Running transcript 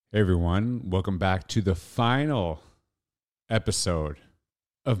Hey everyone, welcome back to the final episode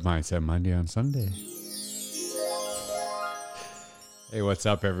of Mindset Monday on Sunday. Hey, what's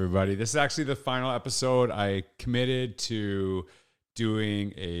up everybody? This is actually the final episode. I committed to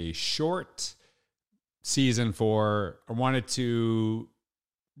doing a short season for. I wanted to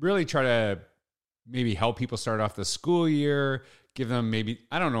really try to maybe help people start off the school year, give them maybe,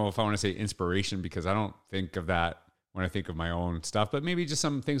 I don't know if I want to say inspiration because I don't think of that when I think of my own stuff, but maybe just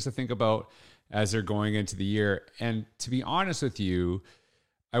some things to think about as they're going into the year. And to be honest with you,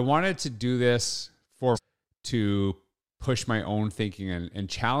 I wanted to do this to push my own thinking and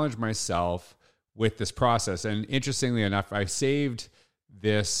challenge myself with this process. And interestingly enough, I saved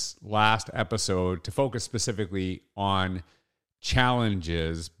this last episode to focus specifically on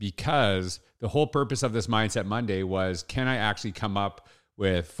challenges because the whole purpose of this Mindset Monday was, can I actually come up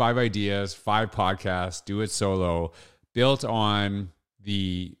with 5 ideas, 5 podcasts, do it solo, built on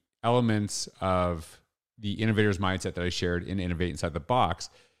the elements of the innovator's mindset that I shared in Innovate Inside the Box.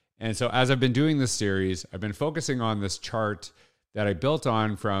 And so as I've been doing this series, I've been focusing on this chart that I built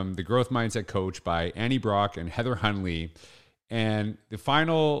on from the Growth Mindset Coach by Annie Brock and Heather Hunley. And the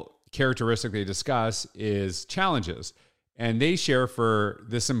final characteristic they discuss is challenges. And they share for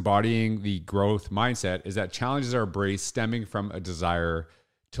this embodying the growth mindset is that challenges are embraced stemming from a desire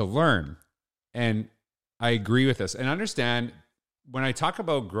to learn. And I agree with this. And understand, when I talk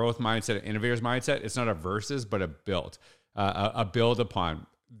about growth mindset, innovator's mindset, it's not a versus, but a build upon.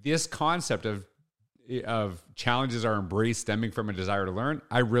 This concept of challenges are embraced stemming from a desire to learn,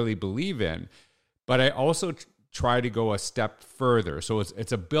 I really believe in. But I also try to go a step further. So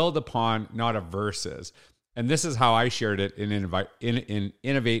it's a build upon, not a versus. And this is how I shared it in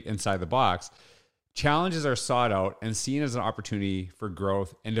Innovate Inside the Box. Challenges are sought out and seen as an opportunity for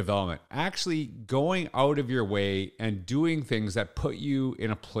growth and development. Actually going out of your way and doing things that put you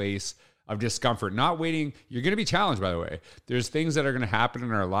in a place of discomfort. Not waiting. You're going to be challenged, by the way. There's things that are going to happen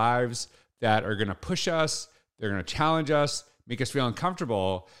in our lives that are going to push us. They're going to challenge us, make us feel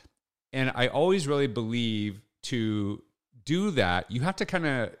uncomfortable. And I always really believe to do that, you have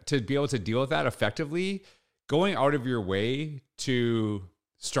to to be able to deal with that effectively. Going out of your way to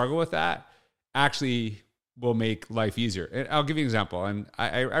struggle with that actually will make life easier. And I'll give you an example. And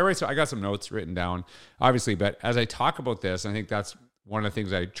I got some notes written down, obviously, but as I talk about this, I think that's one of the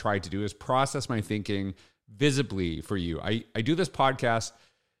things I try to do is process my thinking visibly for you. I do this podcast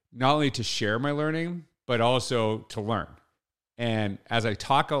not only to share my learning, but also to learn. And as I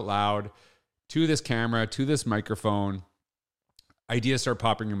talk out loud to this camera, to this microphone, ideas start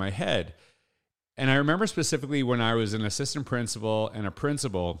popping in my head. And I remember specifically when I was an assistant principal and a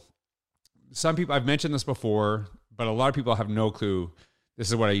principal, some people, I've mentioned this before, but a lot of people have no clue this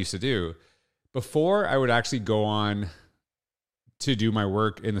is what I used to do. Before I would actually go on to do my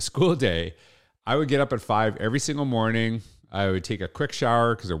work in the school day, I would get up at 5 every single morning. I would take a quick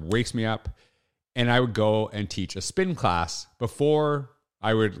shower because it wakes me up. And I would go and teach a spin class before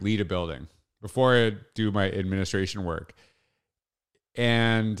I would lead a building, before I would do my administration work.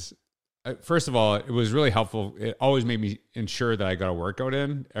 And first of all, it was really helpful. It always made me ensure that I got a workout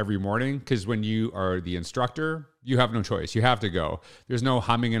in every morning because when you are the instructor, you have no choice. You have to go. There's no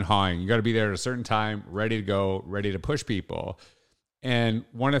humming and hawing. You got to be there at a certain time, ready to go, ready to push people. And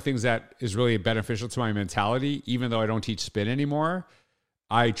one of the things that is really beneficial to my mentality, even though I don't teach spin anymore,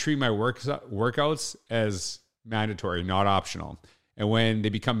 I treat my workouts as mandatory, not optional. And when they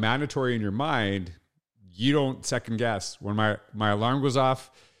become mandatory in your mind, you don't second guess. When my alarm goes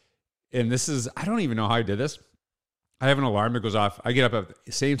off, and this is, I don't even know how I did this. I have an alarm that goes off. I get up at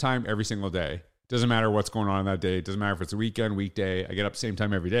the same time every single day. Doesn't matter what's going on that day. Doesn't matter if it's a weekend, weekday. I get up same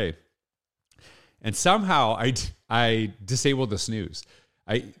time every day. And somehow I disabled the snooze.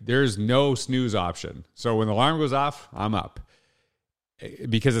 There's no snooze option. So when the alarm goes off, I'm up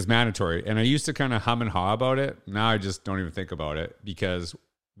because it's mandatory. And I used to kind of hum and haw about it. Now I just don't even think about it because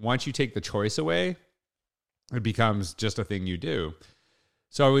once you take the choice away, it becomes just a thing you do.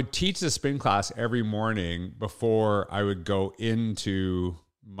 So I would teach the spin class every morning before I would go into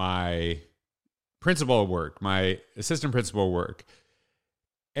my principal work, my assistant principal work.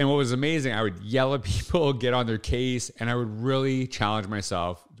 And what was amazing, I would yell at people, get on their case, and I would really challenge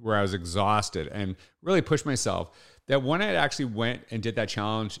myself where I was exhausted and really push myself. That when I actually went and did that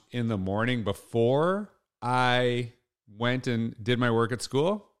challenge in the morning before I went and did my work at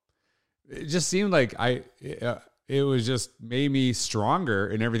school, it just seemed like it was just made me stronger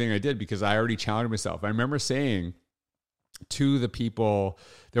in everything I did because I already challenged myself. I remember saying to the people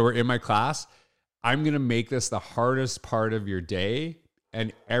that were in my class, I'm going to make this the hardest part of your day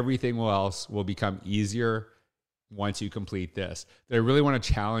and everything else will become easier once you complete this, that I really want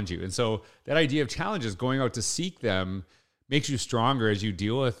to challenge you. And so that idea of challenges, going out to seek them, makes you stronger as you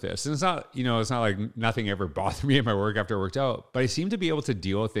deal with this. And it's not, it's not like nothing ever bothered me in my work after I worked out, but I seem to be able to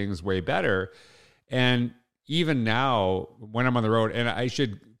deal with things way better. And even now when I'm on the road, and I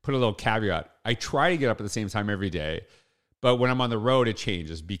should put a little caveat, I try to get up at the same time every day, but when I'm on the road, it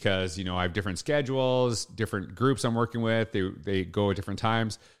changes because, I have different schedules, different groups I'm working with, they go at different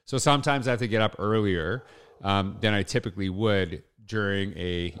times. So sometimes I have to get up earlier than I typically would during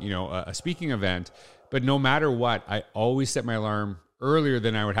a speaking event. But no matter what, I always set my alarm earlier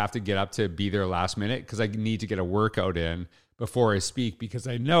than I would have to get up to be there last minute because I need to get a workout in before I speak, because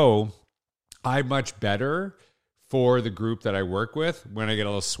I know I'm much better for the group that I work with when I get a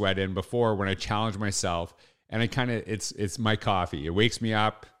little sweat in before, when I challenge myself. And it's my coffee. It wakes me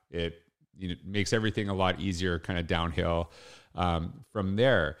up. It makes everything a lot easier, kind of downhill from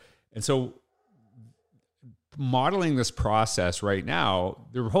there. And so modeling this process right now,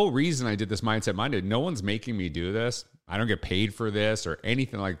 the whole reason I did this Mindset Monday, no one's making me do this, I don't get paid for this or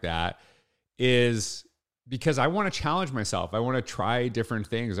anything like that, is because I want to challenge myself. I want to try different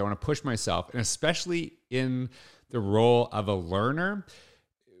things. I want to push myself. And especially in the role of a learner,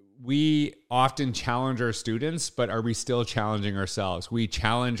 we often challenge our students, but are we still challenging ourselves? We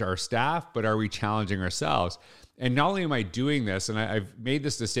challenge our staff, but are we challenging ourselves? And not only am I doing this, and I've made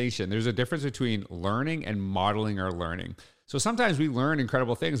this distinction, there's a difference between learning and modeling our learning. So sometimes we learn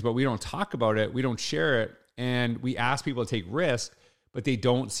incredible things, but we don't talk about it, we don't share it, and we ask people to take risks, but they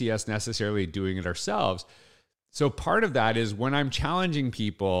don't see us necessarily doing it ourselves. So part of that is when I'm challenging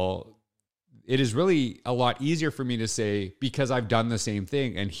people, it is really a lot easier for me to say, because I've done the same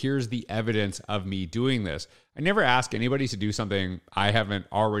thing, and here's the evidence of me doing this. I never ask anybody to do something I haven't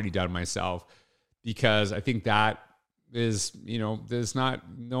already done myself, because I think that is,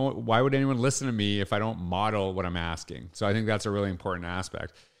 why would anyone listen to me if I don't model what I'm asking? So I think that's a really important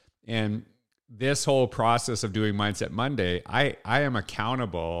aspect. And this whole process of doing Mindset Monday, I am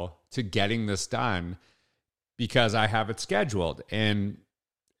accountable to getting this done because I have it scheduled. And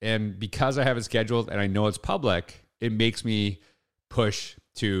because I have it scheduled and I know it's public, it makes me push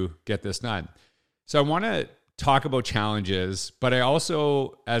to get this done. So I want to talk about challenges, but I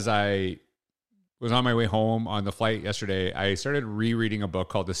also, as I was on my way home on the flight yesterday, I started rereading a book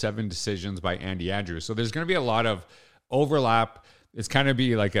called The 7 Decisions by Andy Andrews. So there's going to be a lot of overlap. It's kind of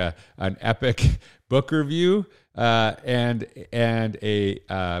be like an epic book review and a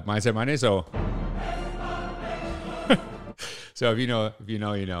Mindset Monday. So if you know,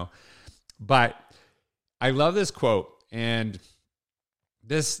 you know. But I love this quote, I'm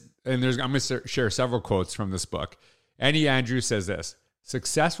going to share several quotes from this book. Andy Andrews says this: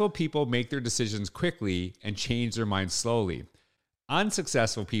 successful people make their decisions quickly and change their minds slowly.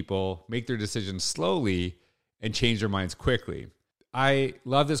 Unsuccessful people make their decisions slowly and change their minds quickly. I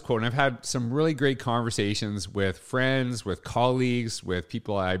love this quote, and I've had some really great conversations with friends, with colleagues, with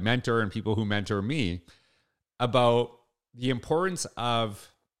people I mentor and people who mentor me about the importance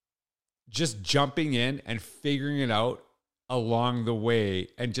of just jumping in and figuring it out along the way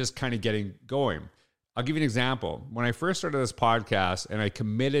and just kind of getting going. I'll give you an example. When I first started this podcast and I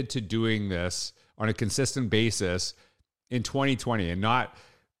committed to doing this on a consistent basis in 2020 and not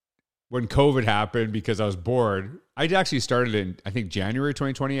when COVID happened because I was bored, I'd actually started in, I think, January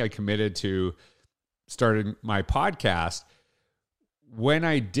 2020. I committed to starting my podcast. When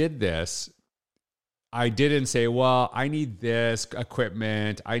I did this, I didn't say, well, I need this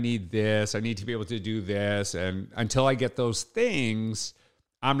equipment. I need this. I need to be able to do this. And until I get those things,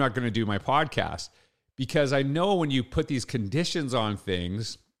 I'm not going to do my podcast. Because I know when you put these conditions on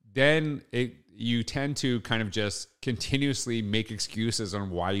things, then you tend to kind of just continuously make excuses on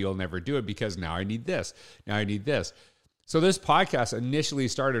why you'll never do it, because now I need this. Now I need this. So this podcast initially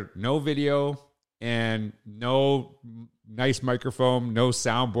started no video and no nice microphone, no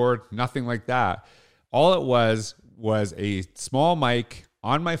soundboard, nothing like that. All it was a small mic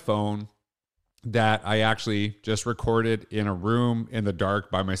on my phone that I actually just recorded in a room in the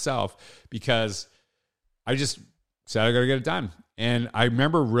dark by myself, because I just said I got to get it done. And I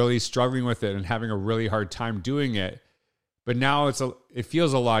remember really struggling with it and having a really hard time doing it. But now it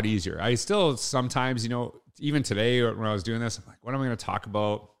feels a lot easier. I still sometimes, even today when I was doing this, I'm like, what am I going to talk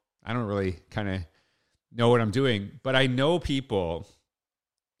about? I don't really kind of know what I'm doing. But I know people,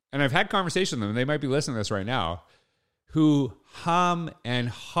 and I've had conversations with them, and they might be listening to this right now, who hum and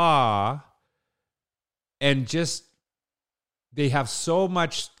haw and just, they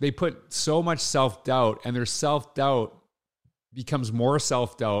put so much self-doubt, and their self-doubt becomes more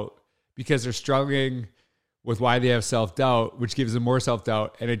self-doubt because they're struggling with why they have self-doubt, which gives them more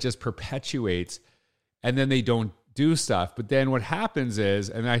self-doubt, and it just perpetuates. And then they don't do stuff. But then what happens is,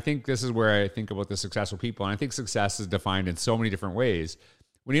 and I think this is where I think about the successful people, and I think success is defined in so many different ways.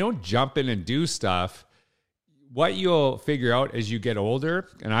 When you don't jump in and do stuff, what you'll figure out as you get older,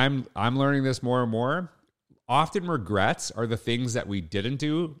 and I'm learning this more and more, often regrets are the things that we didn't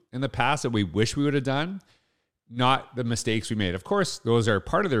do in the past that we wish we would have done, not the mistakes we made. Of course, those are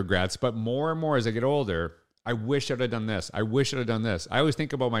part of the regrets, but more and more as I get older, I wish I'd have done this. I wish I'd have done this. I always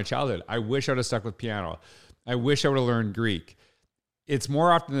think about my childhood. I wish I would have stuck with piano. I wish I would have learned Greek. It's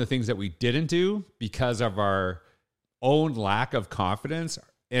more often the things that we didn't do because of our own lack of confidence,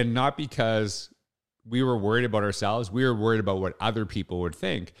 and not because we were worried about ourselves. We were worried about what other people would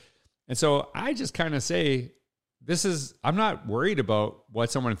think. And so I just kind of say, I'm not worried about what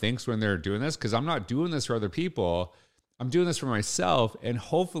someone thinks when they're doing this, because I'm not doing this for other people. I'm doing this for myself. And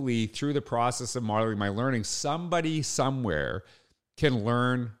hopefully through the process of modeling my learning, somebody somewhere can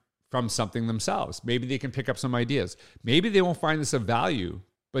learn from something themselves. Maybe they can pick up some ideas. Maybe they won't find this of value.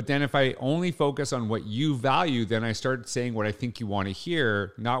 But then if I only focus on what you value, then I start saying what I think you want to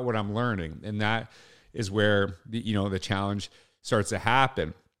hear, not what I'm learning. And that is where the challenge starts to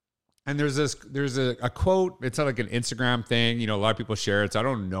happen. And there's a quote. It's not like an Instagram thing. A lot of people share it. So I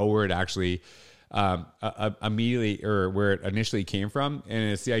don't know where it actually immediately or where it initially came from.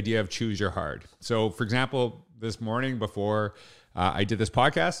 And it's the idea of choose your hard. So for example, this morning before I did this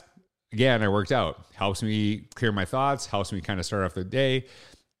podcast, again, I worked out. Helps me clear my thoughts, helps me kind of start off the day.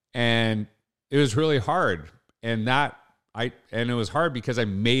 And it was really hard. And it was hard because I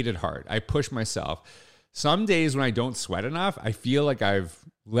made it hard. I pushed myself. Some days when I don't sweat enough, I feel like I've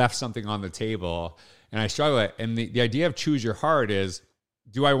left something on the table and I struggle. And the idea of choose your hard is,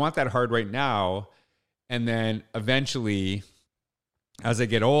 do I want that hard right now? And then eventually, as I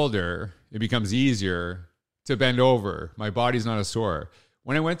get older, it becomes easier to bend over. My body's not as sore.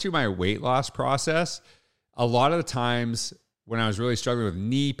 When I went through my weight loss process, a lot of the times when I was really struggling with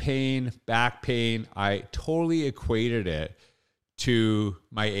knee pain, back pain, I totally equated it to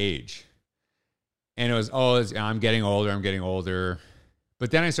my age. And it was, I'm getting older.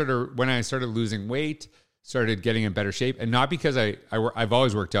 But then when I started losing weight, started getting in better shape. And not because I've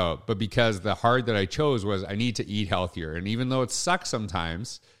always worked out, but because the hard that I chose was I need to eat healthier. And even though it sucks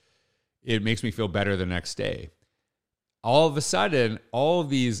sometimes, it makes me feel better the next day. All of a sudden, all of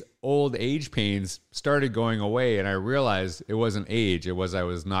these old age pains started going away. And I realized it wasn't age. It was I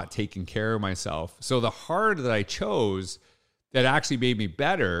was not taking care of myself. So the hard that I chose that actually made me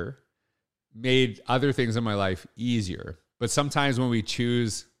better made other things in my life easier. But sometimes when we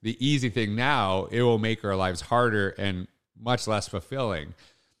choose the easy thing now, it will make our lives harder and much less fulfilling.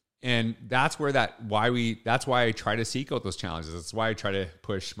 And that's that's why I try to seek out those challenges. That's why I try to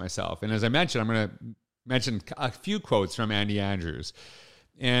push myself. And as I mentioned, I'm going to mention a few quotes from Andy Andrews.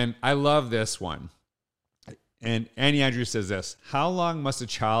 And I love this one. And Andy Andrews says this: how long must a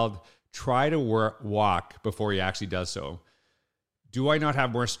child try to walk before he actually does so? Do I not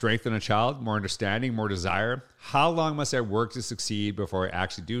have more strength than a child, more understanding, more desire? How long must I work to succeed before I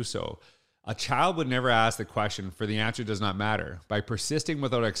actually do so? A child would never ask the question, for the answer does not matter. By persisting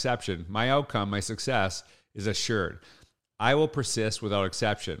without exception, my outcome, my success, is assured. I will persist without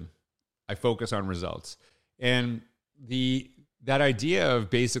exception. I focus on results. And that idea of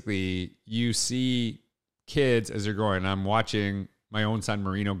basically you see kids as they're growing. I'm watching my own son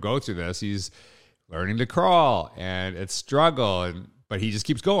Marino go through this. He's learning to crawl, and it's struggle, but he just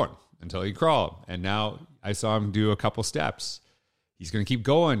keeps going until he crawl. And now I saw him do a couple steps. He's going to keep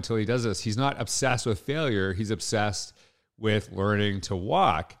going until he does this. He's not obsessed with failure. He's obsessed with learning to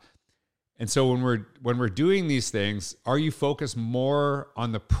walk. And so when we're doing these things, are you focused more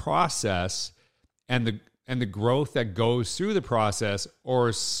on the process and the growth that goes through the process,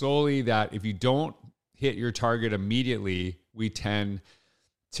 or solely that if you don't hit your target immediately, we tend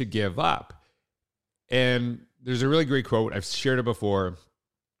to give up? And there's a really great quote. I've shared it before.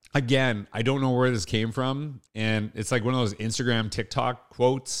 Again, I don't know where this came from. And it's like one of those Instagram, TikTok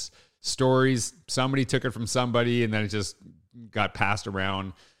quotes, stories. Somebody took it from somebody and then it just got passed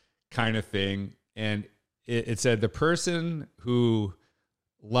around kind of thing. And it said, the person who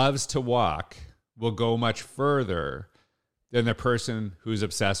loves to walk will go much further than the person who's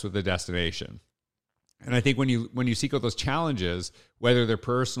obsessed with the destination. And I think when you seek out those challenges, whether they're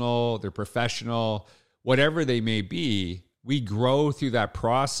personal, they're professional, whatever they may be, we grow through that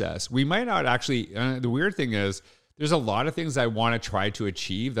process. We might not actually, the weird thing is, there's a lot of things I want to try to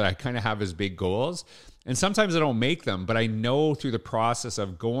achieve that I kind of have as big goals. And sometimes I don't make them, but I know through the process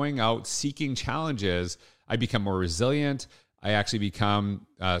of going out, seeking challenges, I become more resilient. I actually become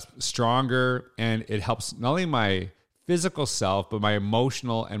stronger, and it helps not only my physical self, but my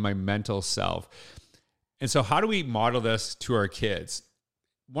emotional and my mental self. And so how do we model this to our kids?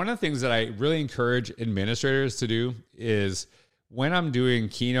 One of the things that I really encourage administrators to do is when I'm doing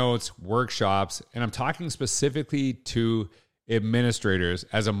keynotes, workshops, and I'm talking specifically to administrators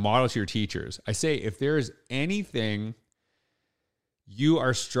as a model to your teachers, I say, if there's anything you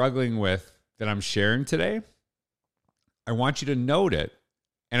are struggling with that I'm sharing today, I want you to note it,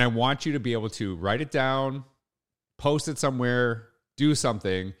 and I want you to be able to write it down, post it somewhere, do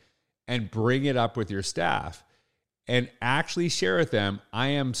something, and bring it up with your staff and actually share with them, I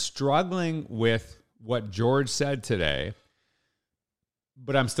am struggling with what George said today,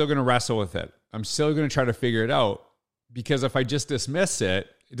 but I'm still going to wrestle with it. I'm still going to try to figure it out, because if I just dismiss it,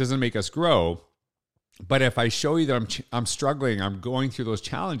 it doesn't make us grow. But if I show you that I'm struggling, I'm going through those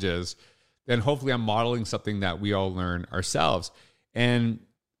challenges, then hopefully I'm modeling something that we all learn ourselves. And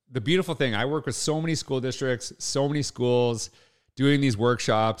the beautiful thing, I work with so many school districts, so many schools doing these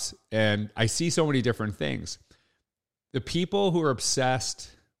workshops, and I see so many different things. The people who are obsessed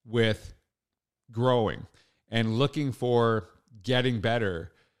with growing and looking for getting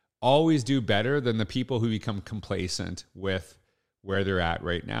better always do better than the people who become complacent with where they're at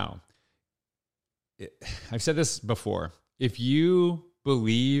right now. I've said this before. If you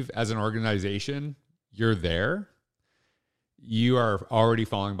believe as an organization you're there, you are already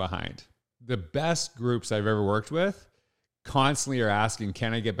falling behind. The best groups I've ever worked with constantly are asking,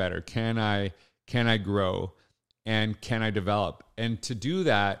 can I get better? Can I grow? And can I develop? And to do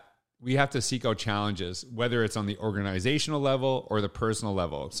that, we have to seek out challenges, whether it's on the organizational level or the personal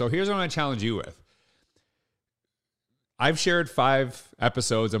level. So here's what I'm going to challenge you with. I've shared 5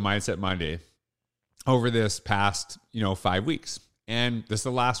 episodes of Mindset Monday over this past, 5 weeks. And this is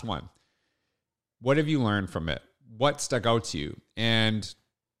the last one. What have you learned from it? What stuck out to you? And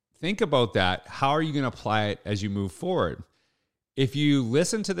think about that. How are you going to apply it as you move forward? If you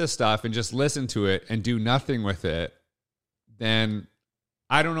listen to this stuff and just listen to it and do nothing with it, then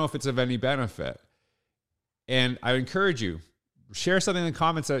I don't know if it's of any benefit. And I encourage you, share something in the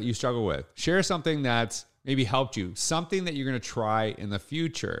comments that you struggle with. Share something that's maybe helped you, something that you're going to try in the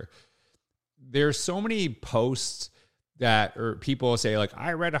future. There's so many posts that, or people say like,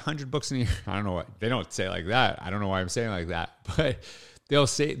 I read 100 books in a year. I don't know what, they don't say like that. I don't know why I'm saying like that, but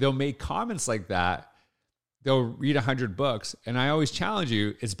they'll make comments like that. They'll read 100 books. And I always challenge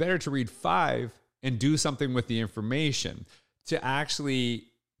you, it's better to read 5 and do something with the information to actually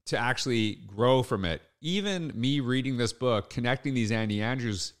grow from it. Even me reading this book, connecting these Andy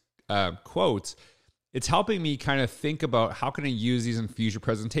Andrews quotes, it's helping me kind of think about how can I use these in future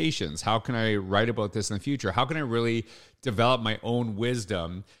presentations? How can I write about this in the future? How can I really develop my own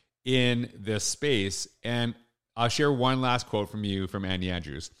wisdom in this space? And I'll share one last quote from Andy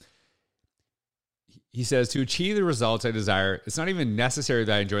Andrews. He says, to achieve the results I desire, it's not even necessary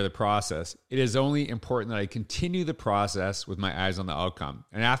that I enjoy the process. It is only important that I continue the process with my eyes on the outcome.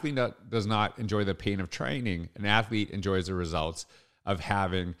 An athlete does not enjoy the pain of training. An athlete enjoys the results of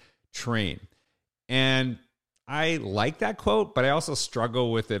having trained. And I like that quote, but I also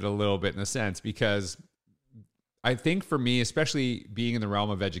struggle with it a little bit in a sense, because I think for me, especially being in the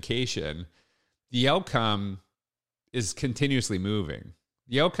realm of education, the outcome is continuously moving.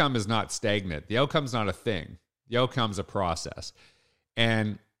 The outcome is not stagnant. The outcome is not a thing. The outcome is a process.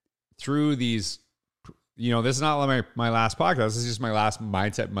 And through these, this is not my last podcast. This is just my last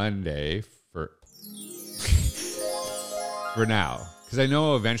Mindset Monday for now. Because I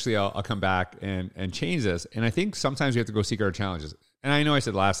know eventually I'll come back and change this. And I think sometimes we have to go seek our challenges. And I know I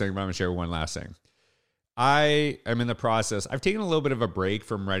said last thing, but I'm going to share one last thing. I am in the process. I've taken a little bit of a break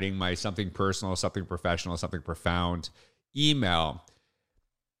from writing my something personal, something professional, something profound email.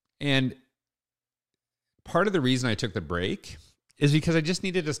 And part of the reason I took the break is because I just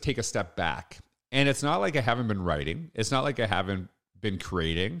needed to take a step back. And it's not like I haven't been writing. It's not like I haven't been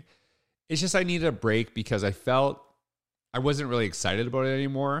creating. It's just I needed a break because I felt I wasn't really excited about it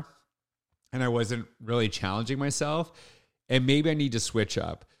anymore. And I wasn't really challenging myself. And maybe I need to switch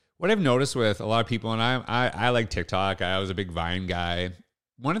up. What I've noticed with a lot of people, and I like TikTok. I was a big Vine guy.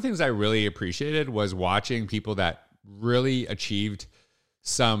 One of the things I really appreciated was watching people that really achieved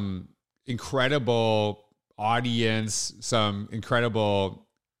some incredible audience, some incredible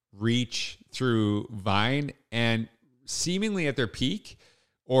reach through Vine, and seemingly at their peak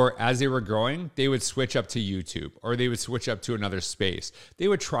or as they were growing, they would switch up to YouTube or they would switch up to another space. They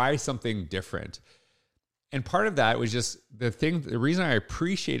would try something different. And part of that was just the reason I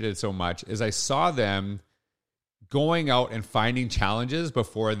appreciated it so much is I saw them going out and finding challenges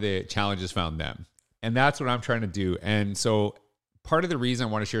before the challenges found them. And that's what I'm trying to do. And so part of the reason I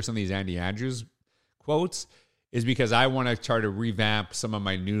want to share some of these Andy Andrews quotes is because I want to try to revamp some of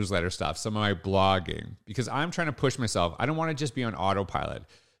my newsletter stuff, some of my blogging, because I'm trying to push myself. I don't want to just be on autopilot.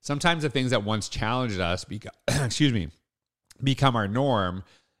 Sometimes the things that once challenged us become our norm,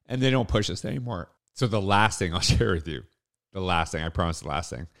 and they don't push us anymore. So the last thing I'll share with you, I promise the last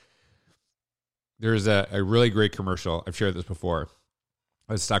thing. There's a really great commercial. I've shared this before.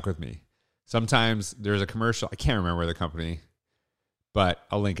 It stuck with me. Sometimes there's a commercial. I can't remember the company, but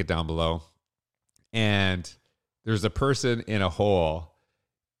I'll link it down below. And there's a person in a hole,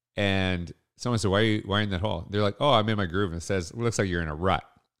 and someone said, why are you in that hole? They're like, oh, I'm in my groove. And it says, it looks like you're in a rut.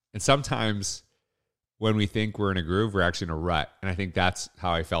 And sometimes when we think we're in a groove, we're actually in a rut. And I think that's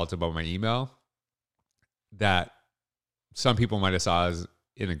how I felt about my email, that some people might have saw as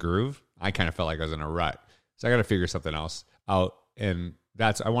in a groove. I kind of felt like I was in a rut. So I got to figure something else out. And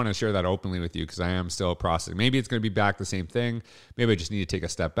I want to share that openly with you because I am still processing. Maybe it's going to be back the same thing. Maybe I just need to take a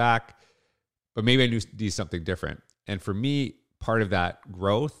step back, but maybe I need something different. And for me, part of that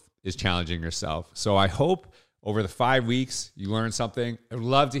growth is challenging yourself. So I hope over the 5 weeks, you learned something. I would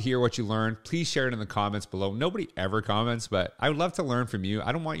love to hear what you learned. Please share it in the comments below. Nobody ever comments, but I would love to learn from you.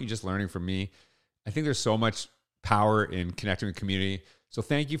 I don't want you just learning from me. I think there's so much power in connecting with community. So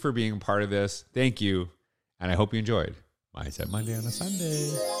thank you for being a part of this. Thank you. And I hope you enjoyed Mindset Monday on a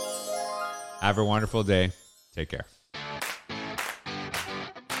Sunday. Have a wonderful day. Take care.